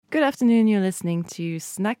Good afternoon. You're listening to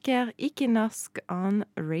Snakker ikke norsk on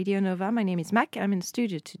Radio Nova. My name is Mac. I'm in the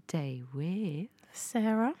studio today with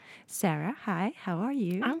Sarah. Sarah. Hi, how are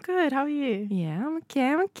you? I'm good. How are you? Yeah, I'm okay.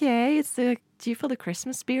 I'm okay. Do you feel the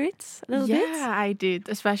Christmas spirit a little bit? Yeah, I do,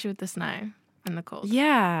 especially with the snow and the cold.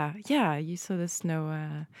 Yeah. You saw the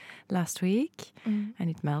snow last week and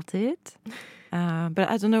it melted. But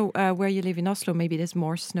I don't know where you live in Oslo. Maybe there's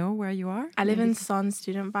more snow where you are. I live in Son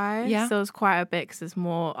Student By, Yeah. so it's quite a bit because it's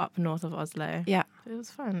more up north of Oslo. Yeah. It was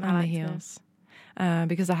fun. On the hills.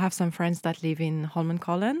 Because I have some friends that live in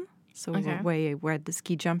Holmenkollen, so way where the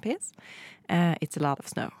ski jump is. It's a lot of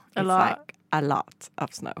snow. A lot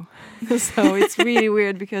of snow. So it's really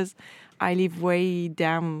weird because I live way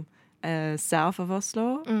down south of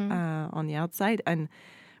Oslo on the outside. And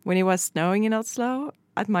when it was snowing in Oslo,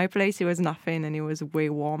 at my place it was nothing and it was way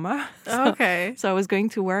warmer. So I was going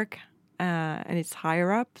to work and it's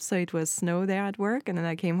higher up, so it was snow there at work, and then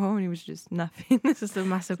I came home and it was just nothing. It's just a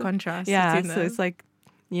massive contrast. Yeah, so it's like,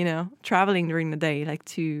 traveling during the day, like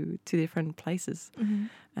two different places,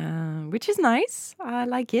 which is nice. I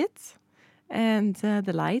like it. And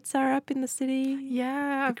the lights are up in the city.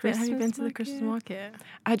 Yeah, have you been to the Christmas market?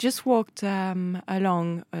 I just walked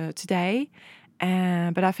along today,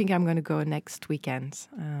 but I think I'm going to go next weekend.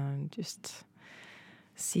 Just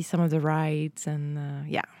see some of the rides and,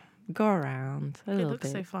 go around a little bit. It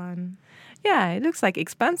looks so fun. Yeah, it looks like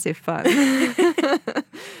expensive fun.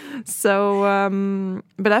 So,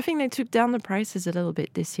 but I think they took down the prices a little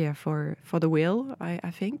bit this year for the wheel,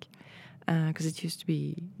 I think. Because it used to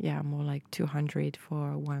be, more like 200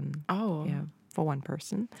 for one. Oh. Yeah, for one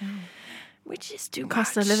person. Oh. Which is too much.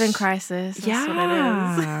 Cost of living crisis. That's what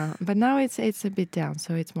it is. But now it's a bit down,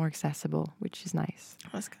 so it's more accessible, which is nice.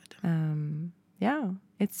 That's good.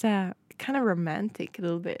 It's kind of romantic a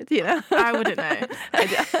little bit, I wouldn't know.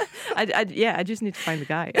 I just need to find the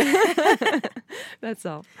guy. That's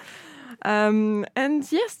all.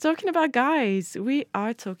 And yes, talking about guys, we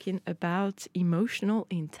are talking about emotional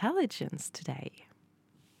intelligence today.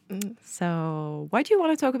 So why do you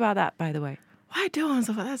want to talk about that, by the way? Why do I want to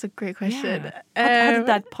talk about that? That's a great question. Yeah. How did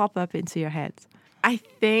that pop up into your head? I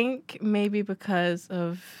think maybe because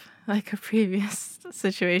of like a previous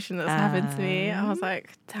situation that's happened to me. I was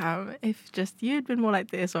like, damn, if just you had been more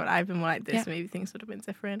like this or I've been more like this, maybe things would have been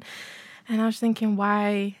different. And I was thinking,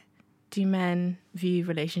 why do men view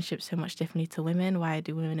relationships so much differently to women? Why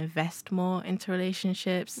do women invest more into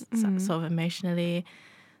relationships, sort of emotionally?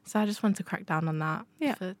 So I just wanted to crack down on that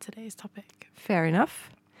for today's topic. Fair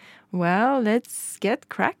enough. Well, let's get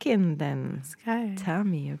cracking then. Let's go. Tell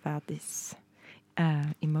me about this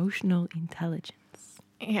emotional intelligence.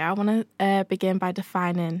 Yeah, I want to begin by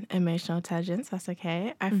defining emotional intelligence. That's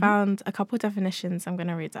okay. I found a couple of definitions I'm going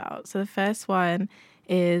to read out. So the first one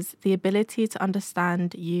is the ability to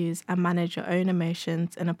understand, use, and manage your own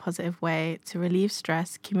emotions in a positive way to relieve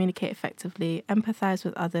stress, communicate effectively, empathize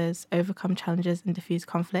with others, overcome challenges, and diffuse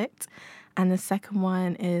conflict. And the second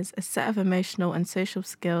one is a set of emotional and social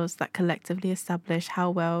skills that collectively establish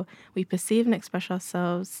how well we perceive and express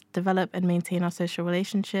ourselves, develop and maintain our social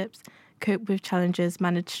relationships, cope with challenges,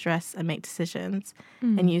 manage stress, and make decisions,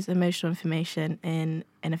 and use emotional information in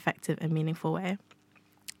an effective and meaningful way.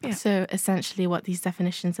 Yeah. So essentially what these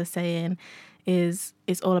definitions are saying is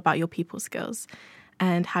it's all about your people skills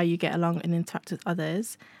and how you get along and interact with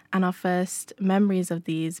others. And our first memories of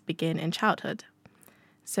these begin in childhood.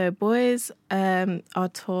 So boys are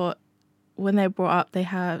taught when they're brought up,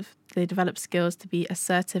 they develop skills to be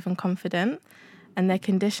assertive and confident, and they're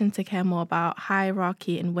conditioned to care more about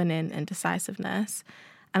hierarchy and winning and decisiveness.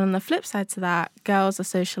 And on the flip side to that, girls are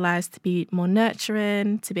socialized to be more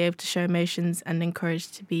nurturing, to be able to show emotions, and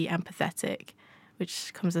encouraged to be empathetic,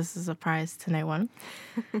 which comes as a surprise to no one.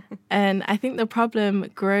 And I think the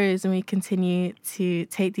problem grows when we continue to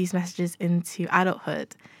take these messages into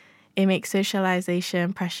adulthood. It makes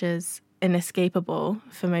socialization pressures inescapable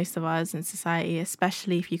for most of us in society,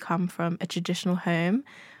 especially if you come from a traditional home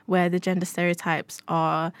where the gender stereotypes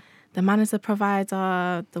are the man is the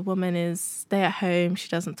provider, the woman is stay at home, she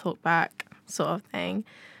doesn't talk back, sort of thing.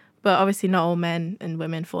 But obviously not all men and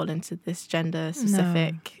women fall into this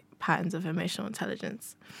gender-specific patterns of emotional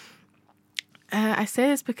intelligence. I say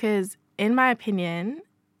this because, in my opinion,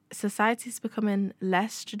 society is becoming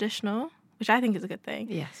less traditional, which I think is a good thing.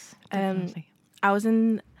 Yes, definitely.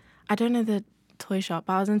 I don't know the toy shop,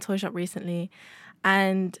 but I was in a toy shop recently,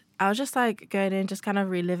 and I was just like going in, just kind of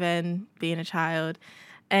reliving being a child.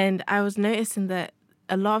 And I was noticing that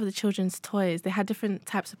a lot of the children's toys, they had different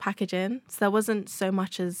types of packaging. So there wasn't so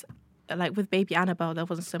much as, like with baby Annabelle, there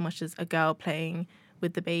wasn't so much as a girl playing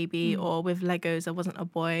with the baby, or with Legos, there wasn't a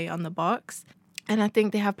boy on the box. And I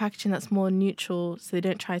think they have packaging that's more neutral, so they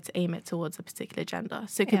don't try to aim it towards a particular gender.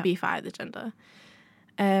 So it could be for either gender.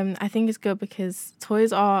 I think it's good because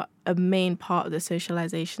toys are a main part of the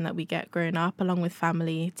socialization that we get growing up, along with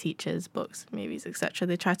family, teachers, books, movies, etc.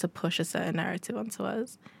 They try to push a certain narrative onto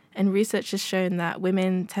us. And research has shown that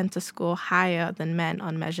women tend to score higher than men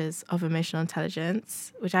on measures of emotional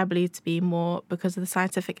intelligence, which I believe to be more because of the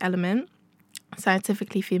scientific element.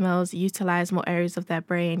 Scientifically, females utilize more areas of their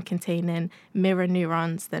brain containing mirror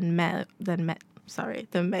neurons than males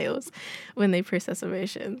when they process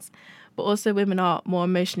emotions. But also women are more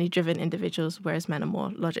emotionally driven individuals, whereas men are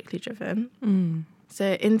more logically driven.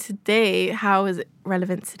 So in today, how is it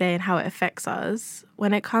relevant today and how it affects us?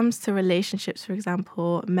 When it comes to relationships, for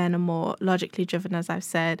example, men are more logically driven, as I've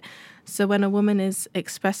said. So when a woman is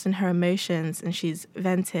expressing her emotions and she's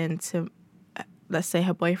venting to, let's say,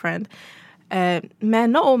 her boyfriend,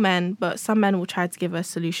 men, not all men, but some men will try to give a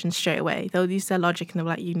solution straight away. They'll use their logic and they'll be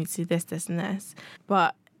like, you need to do this, this, and this.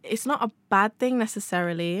 But it's not a bad thing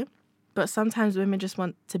necessarily. But sometimes women just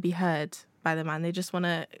want to be heard by the man. They just want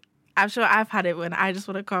to... I'm sure I've had it when I just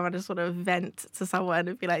want to come and just want to vent to someone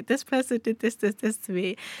and be like, this person did this to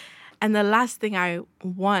me. And the last thing I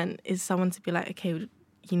want is someone to be like, okay,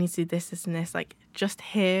 you need to do this, this, and this. Like, just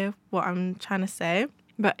hear what I'm trying to say.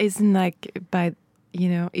 But isn't like,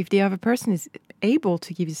 if the other person is able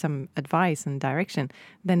to give you some advice and direction,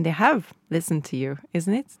 then they have listened to you,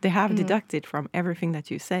 isn't it? They have deducted from everything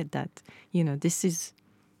that you said that, this is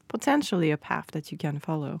potentially a path that you can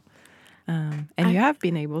follow. And you have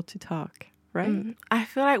been able to talk, right? I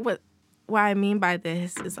feel like what I mean by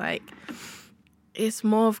this is like, it's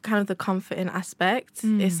more of kind of the comforting aspect.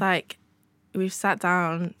 It's like we've sat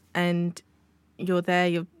down and you're there,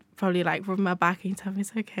 you're probably like rubbing my back and you tell me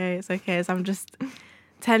it's okay. So I'm just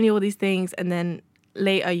telling you all these things and then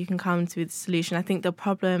later you can come to the solution. I think the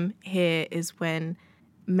problem here is when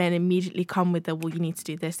men immediately come with well, you need to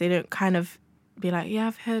do this. They don't kind of be like, yeah,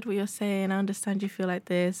 I've heard what you're saying. I understand you feel like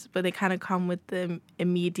this. But they kind of come with the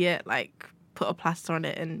immediate, like, put a plaster on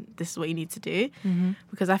it and this is what you need to do.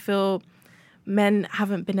 Because I feel men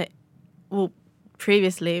haven't been,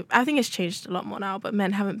 previously, I think it's changed a lot more now, but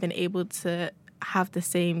men haven't been able to have the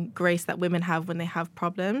same grace that women have when they have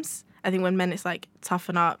problems. I think when men, it's like,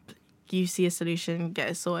 toughen up, you see a solution, get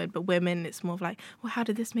it sorted. But women, it's more of like, well, how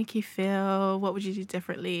did this make you feel? What would you do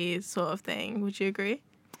differently? Sort of thing. Would you agree?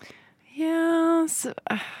 Yeah,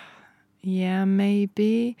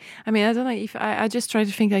 maybe. I mean, I don't know if I just try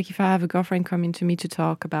to think like if I have a girlfriend coming to me to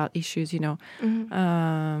talk about issues,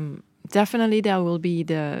 definitely there will be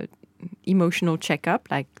the emotional checkup,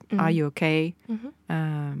 like, are you okay?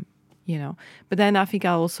 But then I think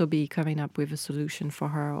I'll also be coming up with a solution for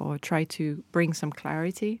her or try to bring some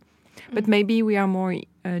clarity. But maybe we are more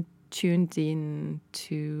tuned in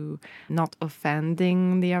to not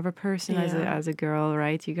offending the other person as a girl,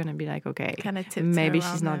 right? You're gonna be like, okay, maybe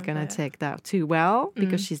she's not gonna take that too well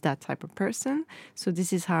because she's that type of person. So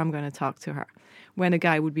this is how I'm gonna talk to her. When a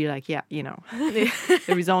guy would be like, there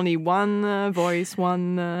is only one voice,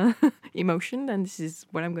 one emotion, and this is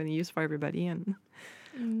what I'm gonna use for everybody.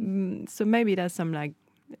 And so maybe there's some like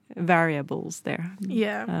variables there.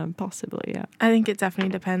 Possibly. I think it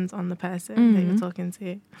definitely depends on the person that you're talking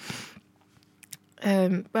to.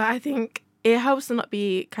 But I think it helps to not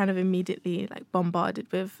be kind of immediately like bombarded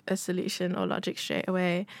with a solution or logic straight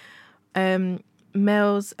away.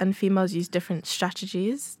 Males and females use different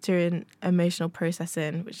strategies during emotional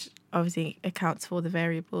processing, which obviously accounts for the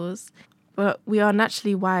variables. But we are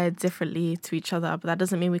naturally wired differently to each other, but that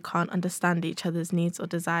doesn't mean we can't understand each other's needs or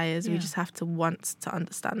desires. We just have to want to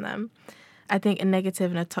understand them. I think a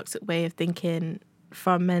negative and a toxic way of thinking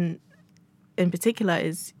from men in particular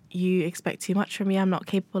is you expect too much from me. I'm not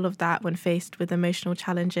capable of that when faced with emotional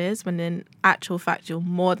challenges, when in actual fact you're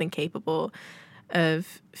more than capable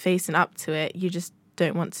of facing up to it. You just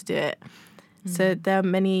don't want to do it. So there are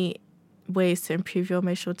many ways to improve your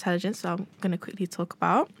emotional intelligence, so I'm going to quickly talk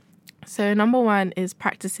about. So number one is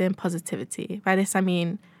practicing positivity. By this, I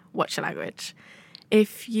mean, watch your language.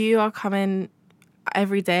 If you are coming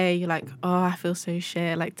every day, you're like, oh, I feel so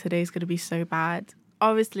shit, like today's going to be so bad.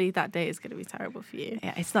 Obviously, that day is going to be terrible for you.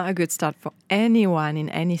 Yeah, it's not a good start for anyone in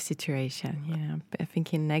any situation.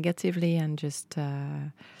 Thinking negatively and just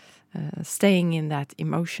staying in that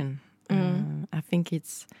emotion. I think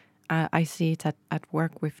it's... I see it at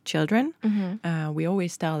work with children. We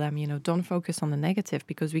always tell them, don't focus on the negative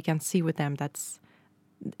because we can see with them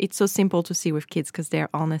it's so simple to see with kids because they're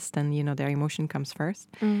honest and, their emotion comes first.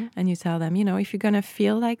 And you tell them, if you're going to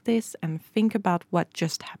feel like this and think about what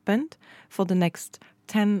just happened for the next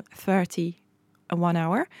 10, 30, 1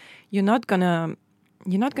 hour, you're not going to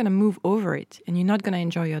you're not going to move over it, and you're not going to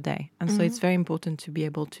enjoy your day. And so it's very important to be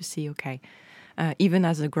able to see, okay, even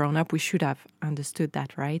as a grown-up, we should have understood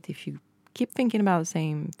that, right? If you keep thinking about the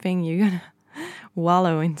same thing, you're going to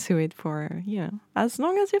wallow into it for, as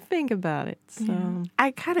long as you think about it. So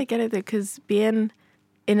I kind of get it, though, because being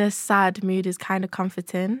in a sad mood is kind of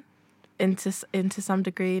comforting into some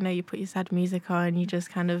degree. You put your sad music on, you just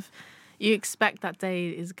kind of, you expect that day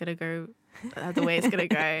is going to go the way it's going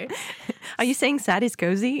to go. Are you saying sad is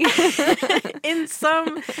cozy? In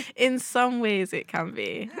some ways it can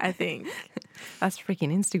be, I think. That's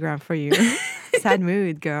freaking Instagram for you. Sad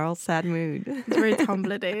mood, girl. Sad mood. It's very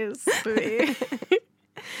Tumblr days for me.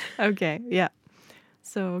 Okay, yeah.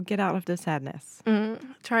 So get out of the sadness.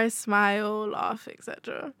 Try smile, laugh,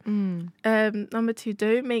 etc. Number 2,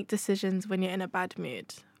 don't make decisions when you're in a bad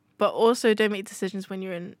mood. But also don't make decisions when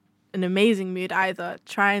you're in an amazing mood either.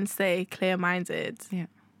 Try and stay clear-minded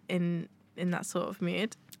in that sort of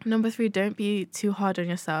mood. Number 3, don't be too hard on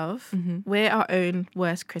yourself. We're our own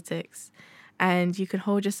worst critics. And you can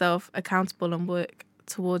hold yourself accountable and work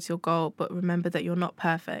towards your goal, but remember that you're not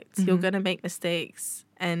perfect. You're going to make mistakes,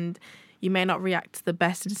 and you may not react to the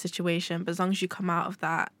best in the situation, but as long as you come out of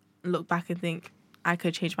that, look back and think, I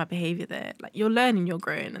could change my behavior there. Like, you're learning, you're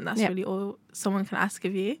growing, and that's really all someone can ask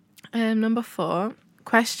of you. Number 4,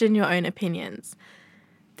 question your own opinions.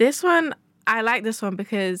 This one, I like this one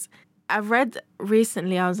because I've read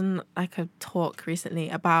recently, I was in like a talk recently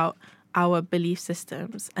about our belief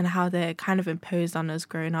systems and how they're kind of imposed on us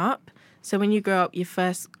growing up. So when you grow up, your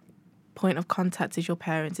first point of contact is your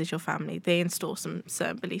parents, is your family. They install some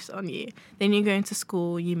certain beliefs on you. Then you go into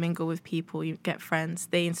school, you mingle with people, you get friends.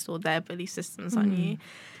 They install their belief systems on you.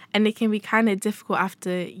 And it can be kind of difficult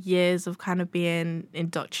after years of kind of being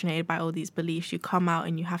indoctrinated by all these beliefs. You come out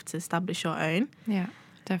and you have to establish your own. Yeah,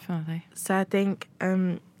 definitely. So I think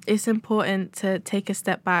it's important to take a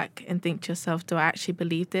step back and think to yourself, do I actually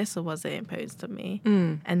believe this, or was it imposed on me?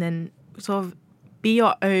 And then sort of be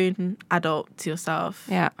your own adult to yourself.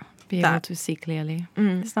 Yeah, be able to see clearly.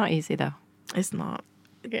 It's not easy though. It's not.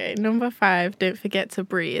 Okay, number 5, don't forget to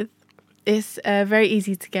breathe. It's very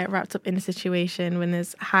easy to get wrapped up in a situation when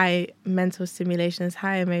there's high mental stimulations,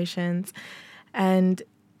 high emotions, and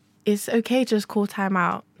it's okay to just call time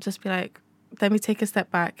out. Just be like, let me take a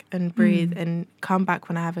step back and breathe and come back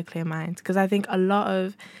when I have a clear mind. Because I think a lot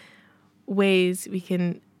of ways we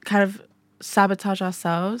can kind of sabotage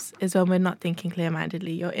ourselves is when we're not thinking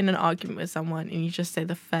clear-mindedly. You're in an argument with someone and you just say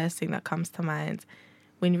the first thing that comes to mind,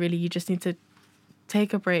 when really you just need to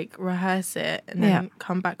take a break, rehearse it, and then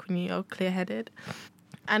come back when you're clear-headed.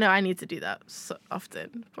 I know I need to do that so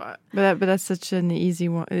often, but that's such an easy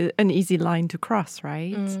line to cross,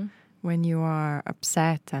 right? When you are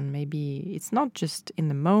upset, and maybe it's not just in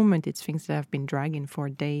the moment, it's things that have been dragging for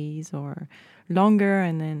days or longer,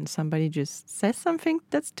 and then somebody just says something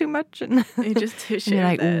that's too much, and you just and you're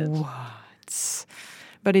like, what?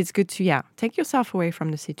 But it's good to take yourself away from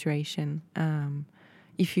the situation.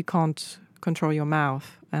 If you can't control your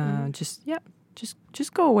mouth,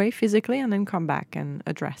 just go away physically and then come back and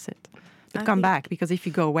address it. But come back, because if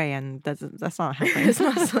you go away, and that's not helping. It's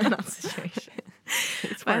not a situation.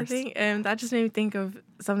 It's worse. I worse. think that just made me think of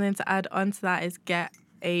something to add on to that is get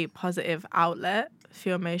a positive outlet for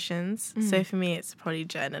your emotions. So for me, it's probably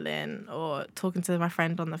journaling or talking to my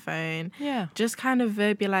friend on the phone. Yeah. Just kind of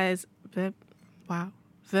verbalizing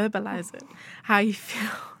how you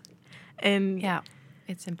feel. And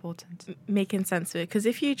it's important. Making sense of it. Because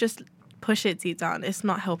if you just push it deep down, it's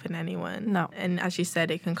not helping anyone. No. And as you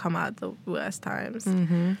said, it can come out at the worst times.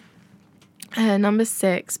 Number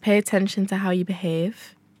 6, pay attention to how you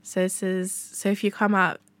behave. So if you come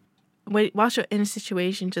out, whilst you're in a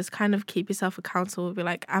situation, just kind of keep yourself accountable. Be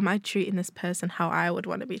like, am I treating this person how I would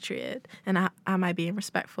want to be treated? And am I being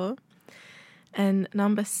respectful? And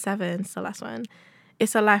number 7, it's the last one.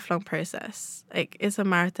 It's a lifelong process. Like, it's a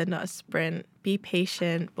marathon, not a sprint. Be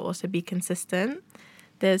patient, but also be consistent.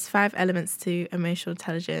 There's 5 elements to emotional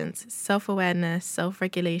intelligence: self-awareness,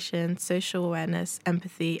 self-regulation, social awareness,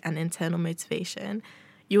 empathy, and internal motivation.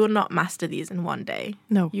 You will not master these in one day.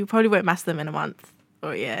 No. You probably won't master them in a month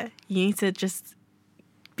or a year. You need to just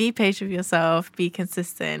be patient with yourself, be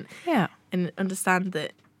consistent, and understand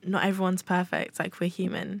that not everyone's perfect. Like, we're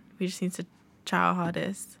human. We just need to try our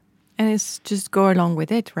hardest. And it's just go along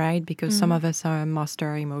with it, right? Because some of us master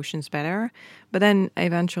our emotions better. But then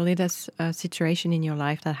eventually there's a situation in your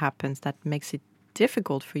life that happens that makes it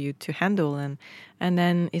difficult for you to handle. And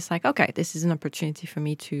then it's like, okay, this is an opportunity for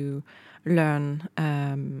me to learn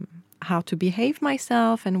how to behave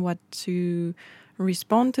myself and what to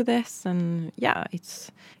respond to this. And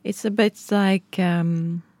it's a bit like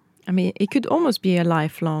I mean, it could almost be a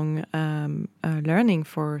lifelong learning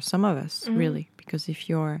for some of us, really, because if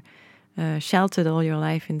you're sheltered all your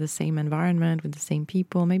life in the same environment with the same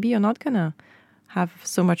people, maybe you're not gonna have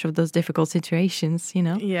so much of those difficult situations, you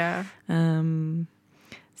know. Yeah.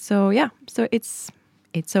 So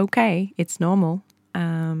it's okay, it's normal,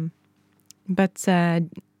 but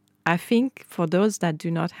I think for those that do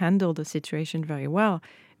not handle the situation very well,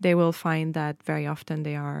 they will find that very often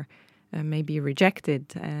they are maybe rejected,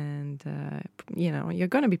 and you're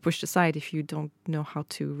going to be pushed aside if you don't know how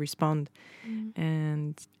to respond,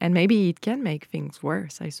 and maybe it can make things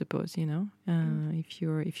worse, I suppose. If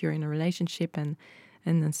you're in a relationship and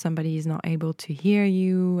then somebody is not able to hear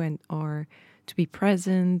you and or to be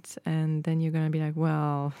present, and then you're going to be like,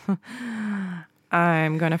 well,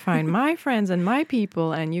 I'm going to find my friends and my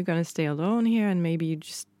people, and you're going to stay alone here, and maybe you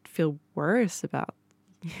just feel worse about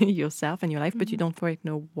yourself and your life, but you don't quite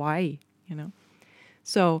know why,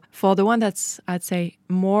 So for the one that's, I'd say,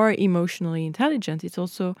 more emotionally intelligent, it's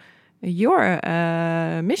also your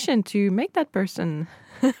mission to make that person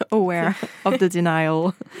aware of the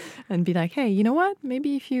denial and be like, hey, you know what?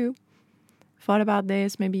 Maybe if you thought about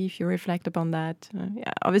this, maybe if you reflect upon that,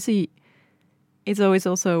 obviously it's always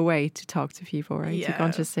also a way to talk to people, right? Yeah. You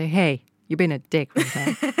can't just say, hey, you've been a dick with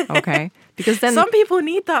that, okay? Because then some people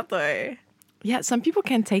need that though. Yeah, some people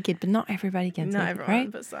can take it, but not everybody can take everyone, it,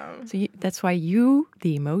 right? But some. So that's why you,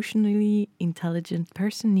 the emotionally intelligent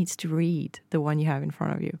person, needs to read the one you have in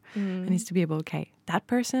front of you. And needs to be able, okay, that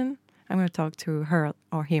person, I'm going to talk to her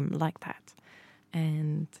or him like that.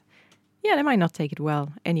 And yeah, they might not take it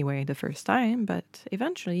well anyway the first time, but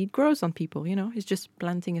eventually it grows on people, It's just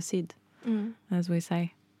planting a seed, as we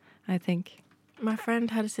say, I think. My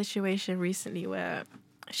friend had a situation recently where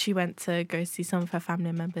she went to go see some of her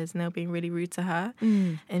family members and they were being really rude to her.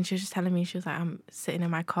 And she was just telling me, she was like, I'm sitting in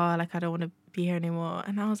my car, like, I don't want to be here anymore.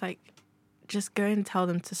 And I was like, just go and tell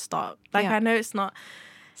them to stop. Like, I know it's not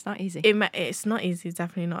easy. It's not easy,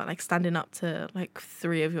 definitely not. Like, standing up to, like,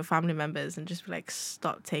 3 of your family members and just be like,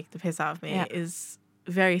 stop, take the piss out of me is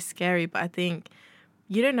very scary. But I think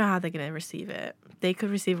you don't know how they're going to receive it. They could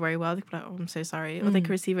receive it very well. They could be like, oh, I'm so sorry. Or they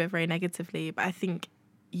could receive it very negatively. But I think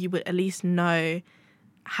you would at least know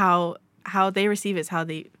how they receive it is how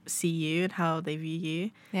they see you and how they view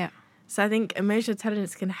you. Yeah. So I think emotional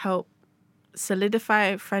intelligence can help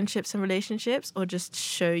solidify friendships and relationships, or just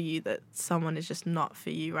show you that someone is just not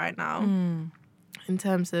for you right now in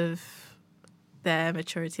terms of their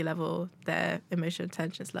maturity level, their emotional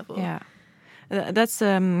intelligence level. Yeah. That's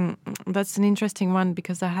an interesting one,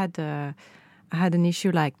 because I had an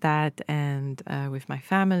issue like that, and with my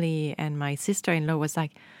family, and my sister-in-law was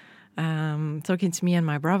like, talking to me and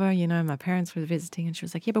my brother, and my parents were visiting, and she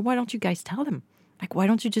was like, yeah, but why don't you guys tell them? Like, why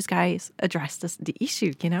don't you just guys address the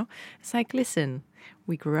issue, It's like, listen,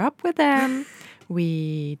 we grew up with them.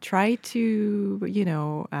 We try to,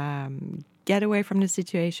 get away from the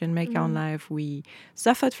situation, make our own life. We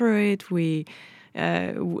suffered for it. We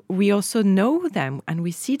also know them, and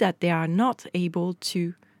we see that they are not able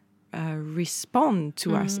to respond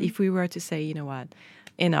to us if we were to say, you know what,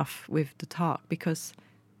 enough with the talk, because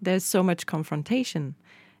there's so much confrontation,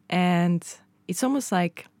 and it's almost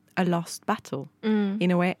like a lost battle. In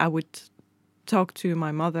a way, I would talk to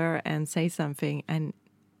my mother and say something, and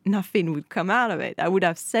nothing would come out of it. I would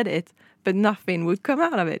have said it, but nothing would come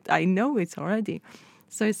out of it. I know it already.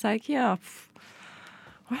 So it's like,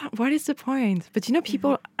 what is the point? But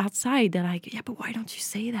people outside, they're like, yeah, but why don't you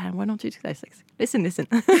say that? Why don't you do that? It's like, listen.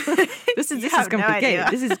 this is complicated.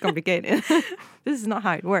 This is complicated. This is not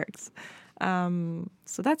how it works.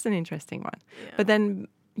 So that's an interesting one. Yeah. But then,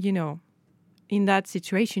 in that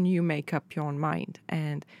situation, you make up your own mind.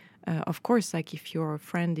 And of course, like, if your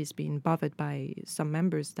friend is being bothered by some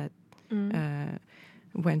members, that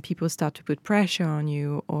when people start to put pressure on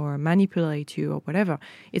you or manipulate you or whatever,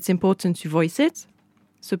 it's important to voice it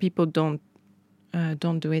so people don't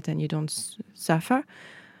do it and you don't suffer.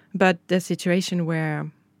 But the situation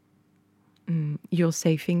where you'll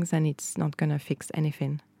say things and it's not going to fix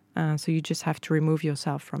anything. So you just have to remove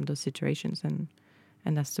yourself from those situations, and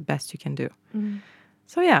that's the best you can do.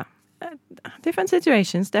 So yeah, different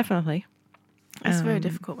situations, definitely. It's very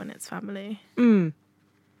difficult when it's family.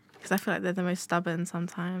 Because I feel like they're the most stubborn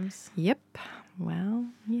sometimes. Yep. Well,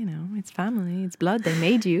 it's family, it's blood. They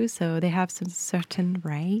made you, so they have some certain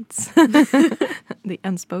rights. The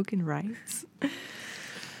unspoken rights.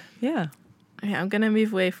 Yeah. Okay, I'm going to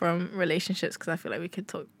move away from relationships because I feel like we could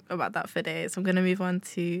talk about that for days. I'm going to move on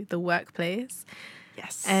to the workplace.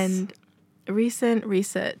 Yes. And recent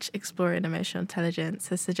research exploring emotional intelligence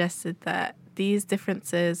has suggested that these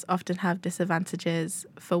differences often have disadvantages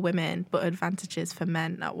for women, but advantages for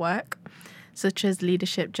men at work, such as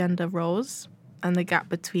leadership gender roles and the gap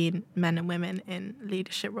between men and women in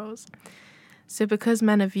leadership roles. So because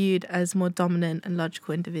men are viewed as more dominant and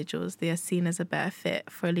logical individuals, they are seen as a better fit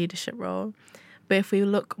for a leadership role. But if we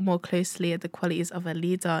look more closely at the qualities of a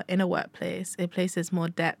leader in a workplace, it places more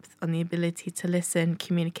depth on the ability to listen,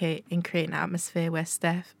 communicate, and create an atmosphere where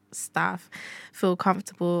staff feel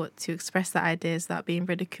comfortable to express their ideas without being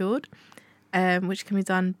ridiculed, which can be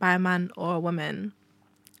done by a man or a woman.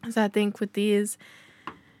 So I think with these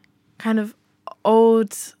kind of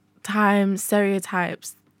old time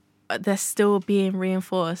stereotypes, they're still being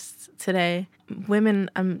reinforced today. Women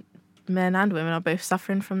and men and women are both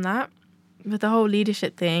suffering from that. With the whole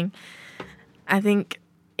leadership thing, I think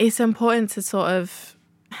it's important to sort of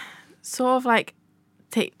like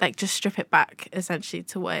just strip it back essentially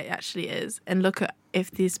to what it actually is and look at if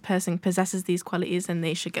this person possesses these qualities, then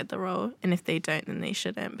they should get the role, and if they don't, then they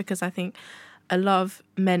shouldn't. Because I think a lot of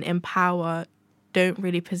men in power don't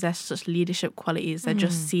really possess such leadership qualities. They're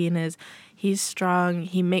just seen as he's strong,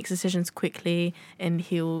 he makes decisions quickly, and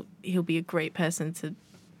he'll be a great person to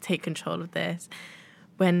take control of this.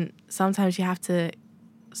 When sometimes you have to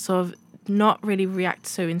sort of not really react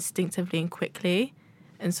so instinctively and quickly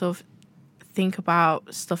and sort of think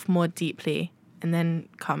about stuff more deeply and then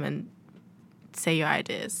come and say your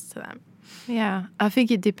ideas to them. Yeah, I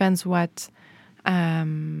think it depends what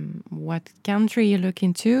country you look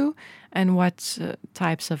into and what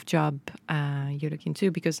types of job you look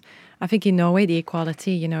into, because I think in Norway the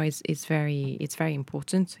equality, is very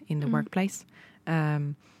important in the workplace.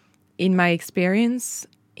 In my experience,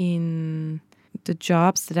 in the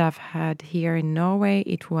jobs that I've had here in Norway,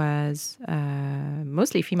 it was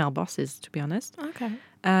mostly female bosses, to be honest. Okay.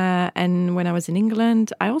 And when I was in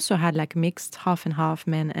England, I also had like mixed half and half,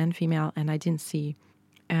 men and female, and I didn't see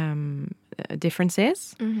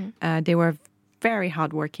differences. They were very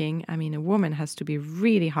hardworking. I mean, a woman has to be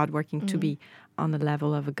really hardworking to be on the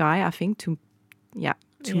level of a guy, I think, to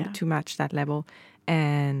match that level.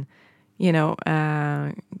 And,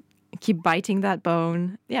 keep biting that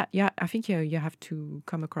bone. Yeah, I think you have to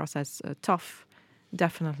come across as tough,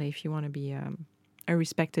 definitely, if you want to be a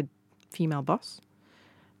respected female boss.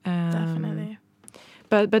 Definitely.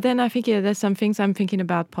 But then I think there's some things I'm thinking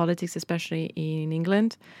about politics, especially in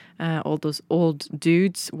England. All those old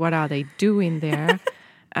dudes, what are they doing there?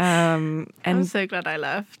 And I'm so glad I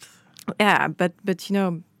left. Yeah, but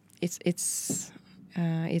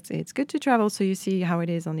it's good to travel, so you see how it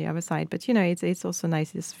is on the other side. But it's also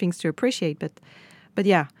nice. It's things to appreciate. But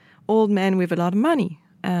yeah, old men with a lot of money,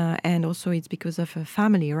 and also it's because of a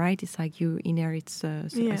family, right? It's like you inherit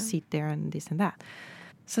a seat there and this and that.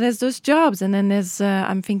 So there's those jobs, and then there's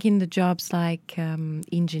I'm thinking the jobs like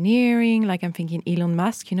engineering, like I'm thinking Elon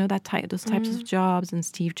Musk, those types of jobs, and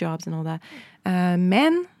Steve Jobs and all that. A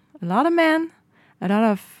lot of men, a lot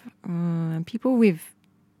of people with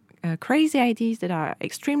crazy ideas that are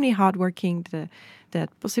extremely hardworking, that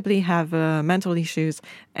possibly have mental issues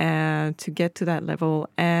to get to that level.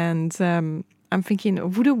 And I'm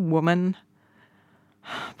thinking, would a woman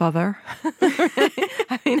bother?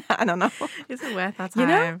 I mean, I don't know. Is it worth our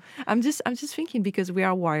time? I'm just thinking, because we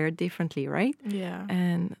are wired differently, right? Yeah.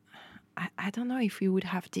 And I don't know if we would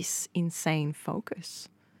have this insane focus.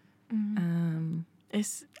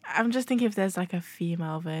 I'm just thinking if there's like a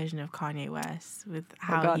female version of Kanye West with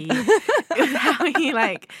how he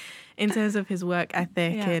like, in terms of his work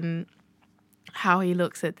ethic and how he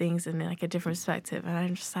looks at things in like a different perspective. And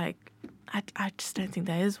I'm just like, I just don't think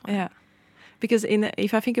there is one. Yeah. Because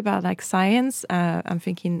if I think about like science, I'm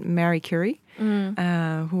thinking Marie Curie,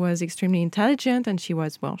 who was extremely intelligent, and she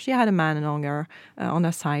had a man on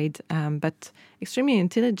her side, but extremely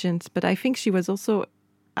intelligent. But I think she was also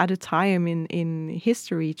at a time in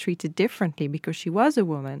history treated differently because she was a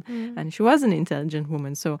woman and she was an intelligent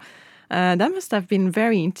woman. So that must have been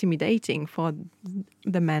very intimidating for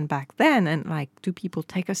the men back then. And like, do people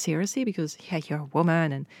take her seriously? Because you're a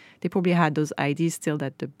woman, and they probably had those ideas still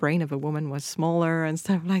that the brain of a woman was smaller and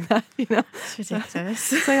stuff like that. It's ridiculous.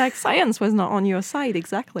 So like science was not on your side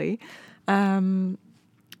exactly.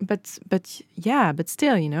 But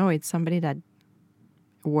still, it's somebody that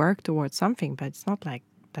worked towards something. But it's not like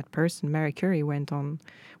that person, Marie Curie, went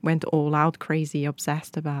all out crazy,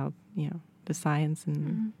 obsessed about the science,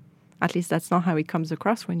 and at least that's not how it comes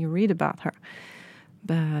across when you read about her.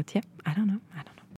 But yeah, I don't know.